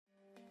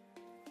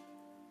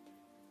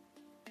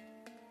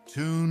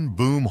Toon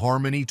Boom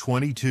Harmony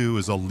 22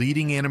 is a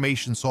leading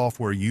animation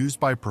software used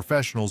by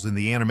professionals in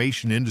the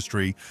animation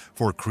industry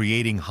for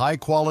creating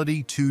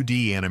high-quality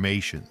 2D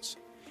animations.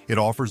 It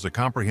offers a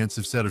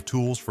comprehensive set of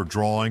tools for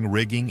drawing,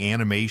 rigging,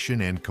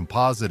 animation, and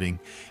compositing,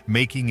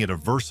 making it a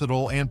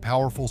versatile and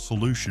powerful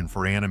solution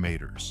for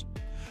animators.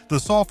 The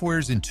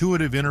software's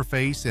intuitive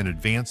interface and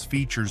advanced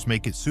features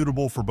make it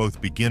suitable for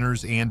both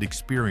beginners and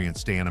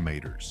experienced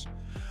animators.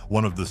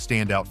 One of the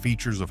standout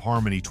features of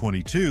Harmony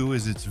 22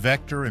 is its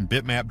vector and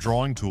bitmap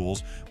drawing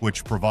tools,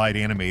 which provide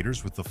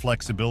animators with the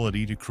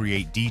flexibility to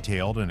create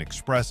detailed and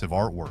expressive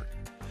artwork.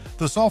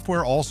 The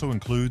software also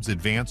includes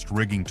advanced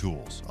rigging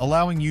tools,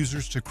 allowing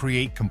users to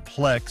create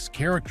complex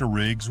character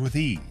rigs with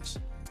ease.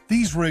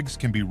 These rigs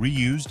can be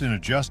reused and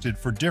adjusted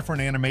for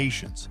different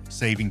animations,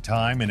 saving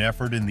time and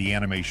effort in the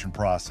animation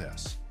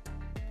process.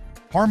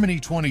 Harmony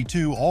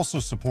 22 also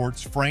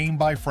supports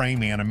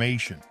frame-by-frame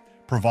animation,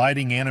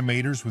 providing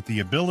animators with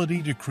the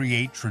ability to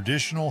create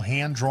traditional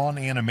hand-drawn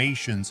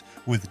animations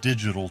with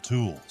digital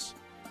tools.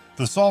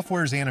 The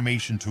software's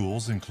animation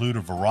tools include a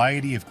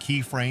variety of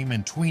keyframe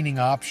and tweening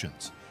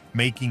options,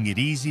 making it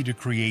easy to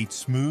create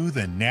smooth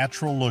and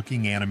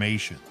natural-looking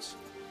animations.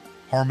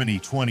 Harmony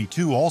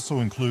 22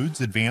 also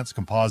includes advanced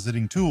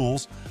compositing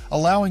tools,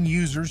 allowing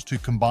users to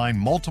combine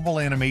multiple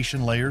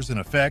animation layers and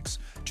effects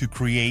to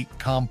create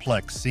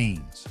complex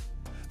scenes.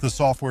 The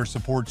software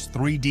supports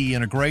 3D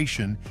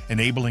integration,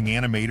 enabling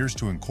animators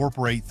to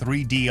incorporate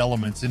 3D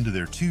elements into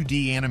their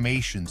 2D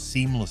animations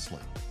seamlessly.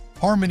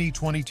 Harmony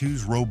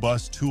 22's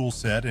robust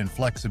toolset and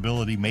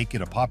flexibility make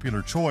it a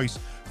popular choice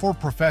for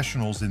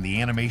professionals in the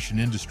animation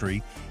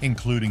industry,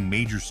 including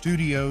major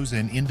studios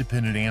and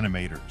independent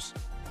animators.